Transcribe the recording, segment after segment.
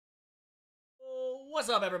What's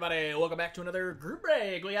up, everybody? Welcome back to another group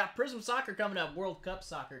break. We got Prizm Soccer coming up, World Cup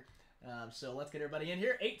Soccer. So let's get everybody in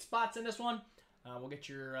here. 8 spots in this one. We'll get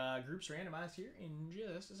your groups randomized here in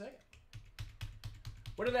just a second.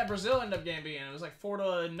 What did that Brazil end up game being? It was like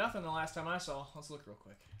 4-0 the last time I saw. Let's look real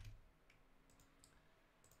quick.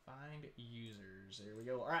 Find users. There we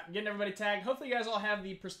go. All right, getting everybody tagged. Hopefully you guys all have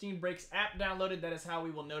the Pristine Breaks app downloaded. That is how we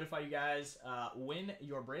will notify you guys when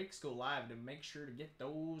your breaks go live, to make sure to get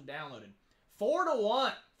those downloaded.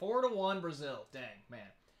 4-1. 4-1 Brazil. Dang, man.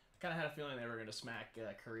 I kind of had a feeling they were going to smack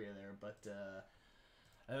Korea there, but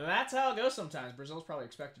that's how it goes sometimes. Brazil's probably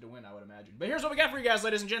expected to win, I would imagine. But here's what we got for you guys,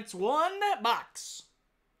 ladies and gents. One box.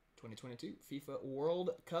 2022 FIFA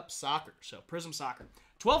World Cup Soccer. So, Prizm Soccer.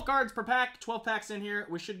 12 cards per pack. 12 packs in here.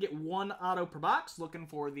 We should get 1 auto per box. Looking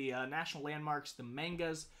for the national landmarks, the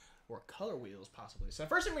mangas, or color wheels, possibly. So,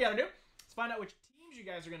 first thing we got to do is find out which teams you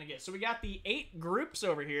guys are going to get. So, we got the 8 groups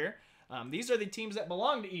over here. These are the teams that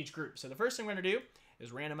belong to each group. So, the first thing we're going to do is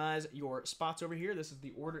randomize your spots over here. This is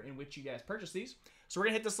the order in which you guys purchase these. So, we're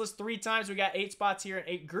going to hit this list 3 times. We got 8 spots here and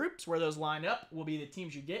 8 groups. Where those line up will be the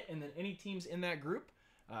teams you get, and then any teams in that group,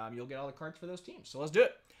 you'll get all the cards for those teams. So let's do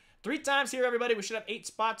it. 3 times here, everybody. We should have 8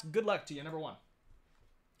 spots. Good luck to you. Number 1.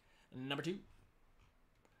 Number 2. And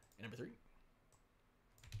number 3.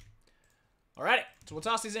 Alrighty. So we'll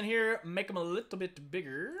toss these in here. Make them a little bit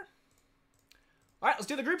bigger. Alright, let's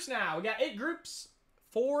do the groups now. We got 8 groups.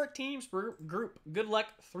 4 teams per group. Good luck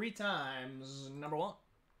 3 times. Number 1.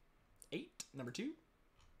 8. Number 2.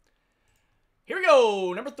 Here we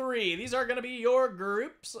go, number 3. These are going to be your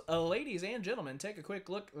groups. Ladies and gentlemen, take a quick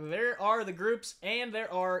look. There are the groups, and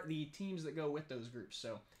there are the teams that go with those groups.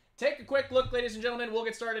 So take a quick look, ladies and gentlemen. We'll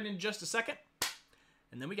get started in just a second.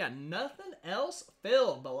 And then we got nothing else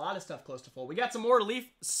filled, but a lot of stuff close to full. We got some more Leaf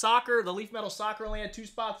Soccer. The Leaf Metal Soccer only had 2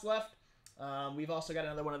 spots left. We've also got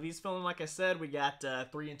another one of these filling, like I said. We got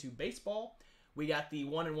 3 and 2 baseball. We got the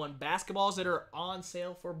 1-and-1 basketballs that are on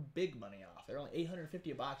sale for big money off. They're only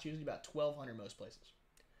 $850 a box, usually about $1,200 most places.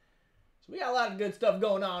 So we got a lot of good stuff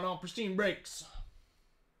going on Pristine Breaks.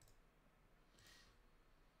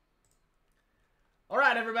 All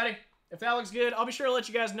right, everybody. If that looks good, I'll be sure to let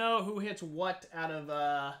you guys know who hits what out of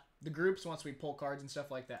the groups once we pull cards and stuff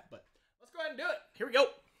like that. But let's go ahead and do it. Here we go.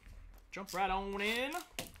 Jump right on in.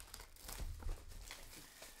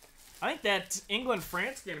 I think that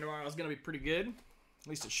England-France game tomorrow is going to be pretty good. At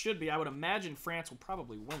least it should be. I would imagine France will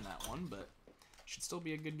probably win that one, but it should still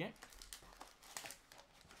be a good game.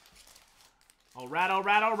 All right, all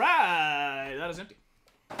right, all right. That is empty.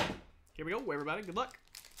 Here we go, everybody. Good luck.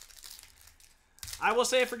 I will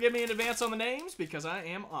say forgive me in advance on the names because I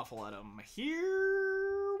am awful at them.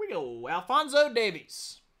 Here we go. Alphonso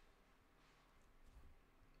Davies.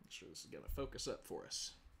 I'm sure this is going to focus up for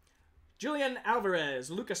us. Julian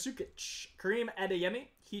Alvarez, Luka Sukic, Kareem Adeyemi,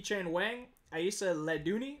 Hee-Chan Wang, Aissa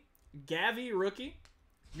Leduni, Gavi Rookie,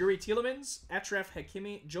 Yuri Tielemans, Achraf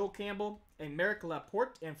Hakimi, Joel Campbell, Aymeric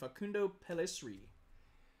Laporte, and Facundo Pellistri.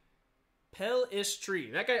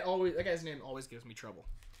 Pellistri. That guy's name always gives me trouble.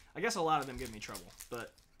 I guess a lot of them give me trouble,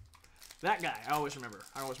 but that guy, I always remember.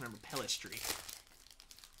 I always remember Pellistri.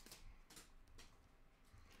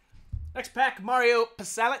 Next pack, Mario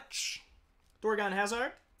Pasalic, Thorgan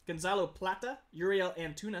Hazard, Gonzalo Plata, Uriel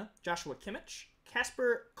Antuna, Joshua Kimmich,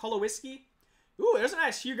 Kasper Kolowiski. Ooh, there's a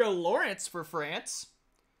nice Hugo Lawrence for France.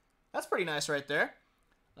 That's pretty nice right there.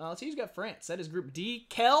 Let's see who's got France. That is Group D.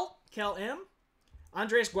 Kel M.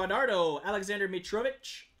 Andres Guadardo, Alexander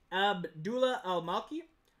Mitrovic, Abdullah Al-Malki,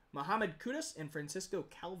 Mohamed Kudus, and Francisco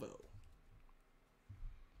Calvo.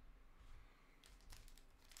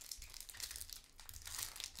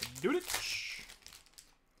 Dudic.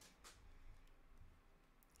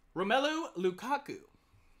 Romelu Lukaku,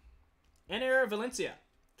 Ener Valencia,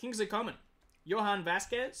 Kingsley Coman, Johan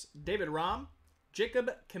Vasquez, David Raum,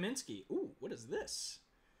 Jacob Kaminski. Ooh, what is this?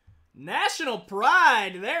 National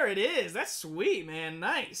Pride. There it is. That's sweet, man.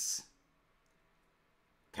 Nice.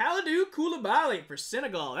 Kalidou Koulibaly for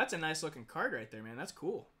Senegal. That's a nice looking card right there, man. That's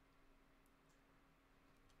cool.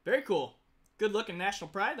 Very cool. Good looking National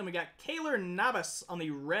Pride. Then we got Kaylor Navas on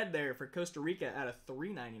the red there for Costa Rica out of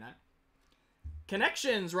 $3.99.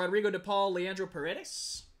 Connections, Rodrigo De Paul, Leandro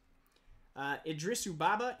Paredes, Idrisu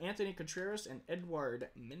Baba, Anthony Contreras, and Edward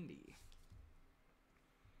Mendy.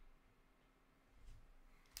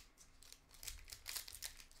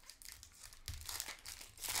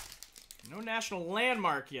 No national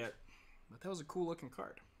landmark yet, but that was a cool looking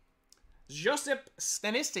card. Josip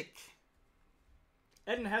Stanistic,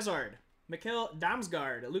 Eden Hazard, Mikhail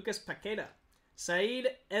Damsgaard, Lucas Paqueta, Saeed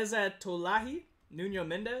Ezatolahi, Nuno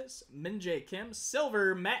Mendes, Min Jae Kim,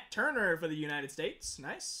 silver Matt Turner for the United States.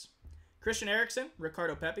 Nice. Christian Eriksen,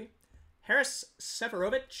 Ricardo Pepi, Haris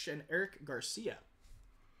Seferovic, and Eric Garcia.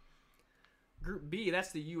 Group B,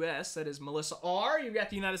 that's the U.S. That is Melissa R. You've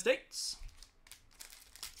got the United States.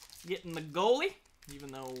 Getting the goalie,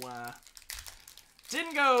 even though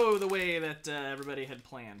didn't go the way that everybody had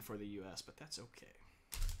planned for the U.S., but that's okay.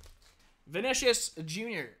 Vinicius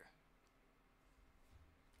Jr.,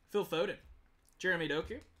 Phil Foden, Jeremy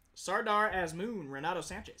Doku, Sardar Azmoun, Renato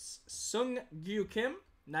Sanchez, Sung Gyu Kim,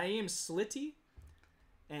 Naeem Sliti,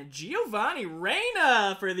 and Giovanni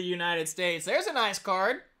Reyna for the United States. There's a nice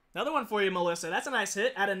card. Another one for you, Melissa. That's a nice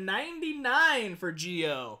hit. Out of 99 for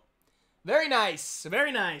Gio. Very nice.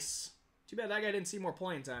 Very nice. Too bad that guy didn't see more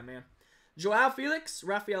playing time, man. Joao Felix,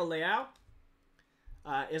 Rafael Leao,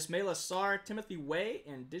 Ismaila Sarr, Timothy Way,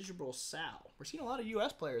 and Digital Sal. We're seeing a lot of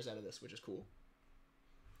U.S. players out of this, which is cool.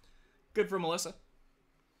 Good for Melissa.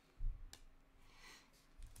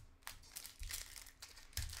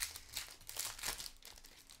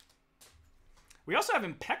 We also have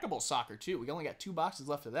Impeccable Soccer, too. We only got 2 boxes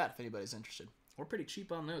left of that, if anybody's interested. We're pretty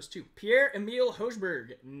cheap on those, too. Pierre-Emile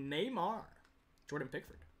Hojberg, Neymar, Jordan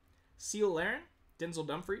Pickford, Seal Laren, Denzel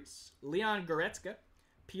Dumfries, Leon Goretzka,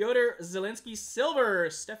 Piotr Zelensky Silver,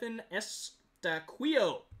 Stefan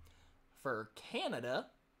Estaquio for Canada.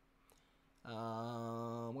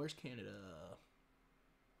 Where's Canada?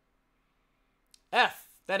 F.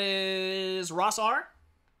 That is Ross R.,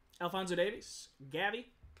 Alphonso Davies, Gavi,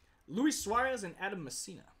 Luis Suarez, and Adam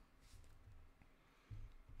Messina.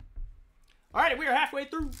 All right, we are halfway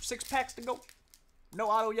through. 6 packs to go. No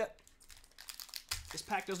auto yet. This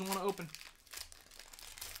pack doesn't want to open.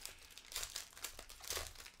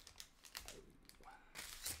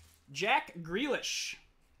 Jack Grealish,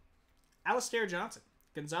 Alistair Johnson,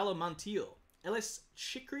 Gonzalo Montiel, Ellis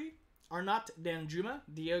Chikri, Arnott Danjuma,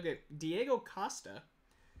 Diego Costa,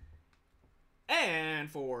 and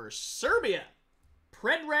for Serbia,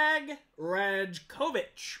 Predrag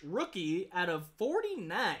Rajkovic, rookie out of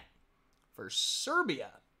 49 for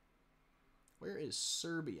Serbia. Where is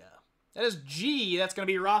Serbia? That is G. That's going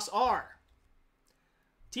to be Ross R.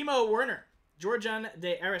 Timo Werner, Georgian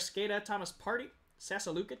de Arrasqueta, Thomas Partey,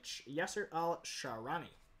 Sasa Lukic, Yasser Al-Sharani.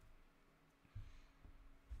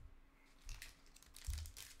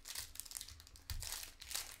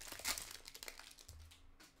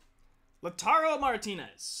 Lautaro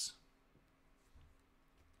Martinez,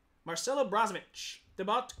 Marcelo Brozovic,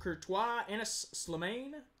 Thibaut Courtois, Anis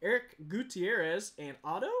Slimane, Eric Gutierrez, and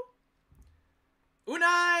Otto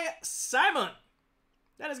Unai Simon.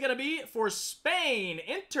 That is going to be for Spain,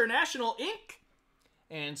 International Inc.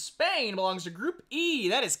 And Spain belongs to Group E.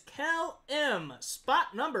 That is Kel M.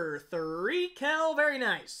 Spot number 3. Kel, very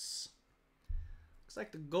nice. Looks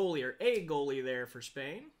like the goalie or a goalie there for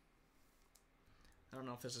Spain. I don't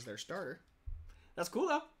know if this is their starter. That's cool,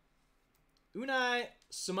 though. Unai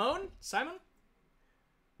Simon.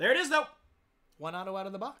 There it is, though. 1 auto out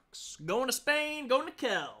of the box. Going to Spain, going to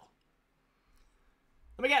Kel.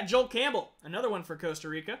 Then we got Joel Campbell. Another one for Costa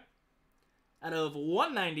Rica. Out of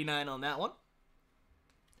 199 on that one.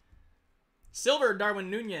 Silver, Darwin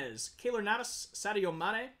Nunez, Keylor Navas, Sadio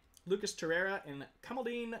Mane, Lucas Torreira, and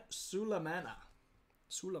Kamaldeen Sulemana.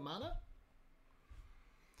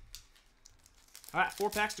 All right, 4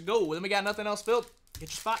 packs to go. Then we got nothing else filled. Get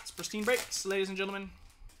your spots. Pristine breaks, ladies and gentlemen.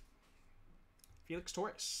 Felix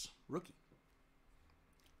Torres, rookie.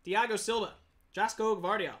 Thiago Silva, Josko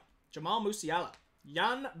Gvardiol, Jamal Musiala,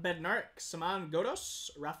 Jan Bednarik, Saman Godos,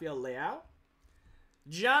 Rafael Leao,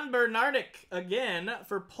 John Bernardik again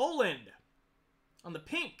for Poland. On the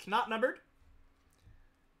pink, not numbered.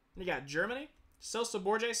 You got Germany, Celso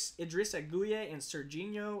Borges, Idrissa Gueye, and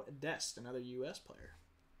Serginho Dest, another U.S. player.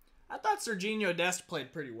 I thought Serginho Dest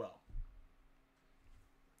played pretty well.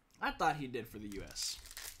 I thought he did for the U.S.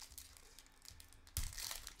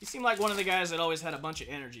 He seemed like one of the guys that always had a bunch of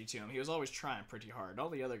energy to him. He was always trying pretty hard. All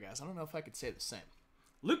the other guys, I don't know if I could say the same.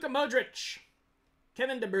 Luka Modric,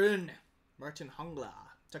 Kevin De Bruyne, Martin Hongla,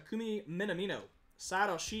 Takumi Minamino,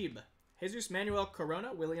 Saad Al-Shib, Jesus Manuel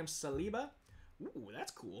Corona, William Saliba. Ooh,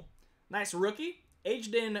 that's cool. Nice rookie.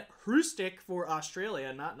 Agden Hrustic for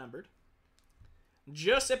Australia, not numbered.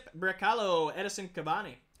 Josep Brecalo, Edison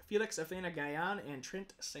Cavani, Felix Afena-Gayan, and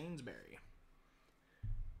Trent Sainsbury.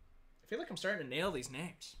 I feel like I'm starting to nail these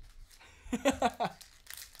names.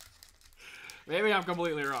 Maybe I'm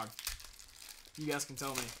completely wrong. You guys can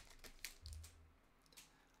tell me.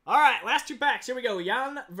 All right, last 2 packs. Here we go.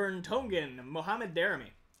 Jan Vertonghen, Mohamed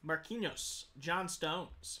Daramy, Marquinhos, John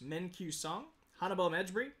Stones, Min Kyu Song, Hannibal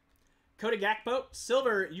Mejbri, Kota Gakpo,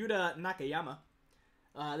 Silver Yuta Nakayama.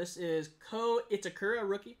 This is Ko Itakura,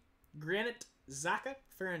 rookie, Granit Xhaka,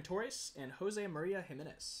 Ferran Torres, and Jose Maria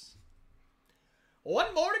Jimenez.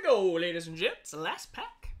 One more to go, ladies and gents. Last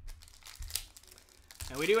pack.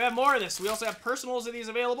 And we do have more of this. We also have personals of these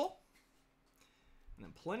available. And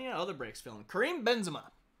then plenty of other breaks filling. Kareem Benzema.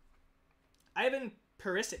 Ivan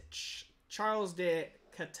Perisic. Charles de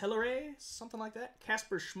Ketelaere. Something like that.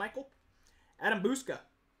 Kasper Schmeichel. Adam Buska.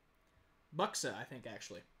 Buxa, I think,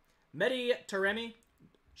 actually. Mehdi Taremi.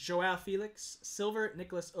 Joao Felix. Silver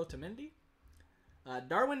Nicholas Otamendi.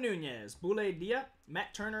 Darwin Nunez, Boulaye Dia,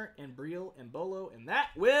 Matt Turner, and Briel and Bolo. And that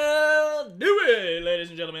will do it, ladies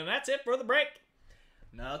and gentlemen. That's it for the break.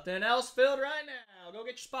 Nothing else filled right now. Go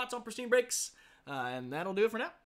get your spots on Pristine Breaks. And that'll do it for now.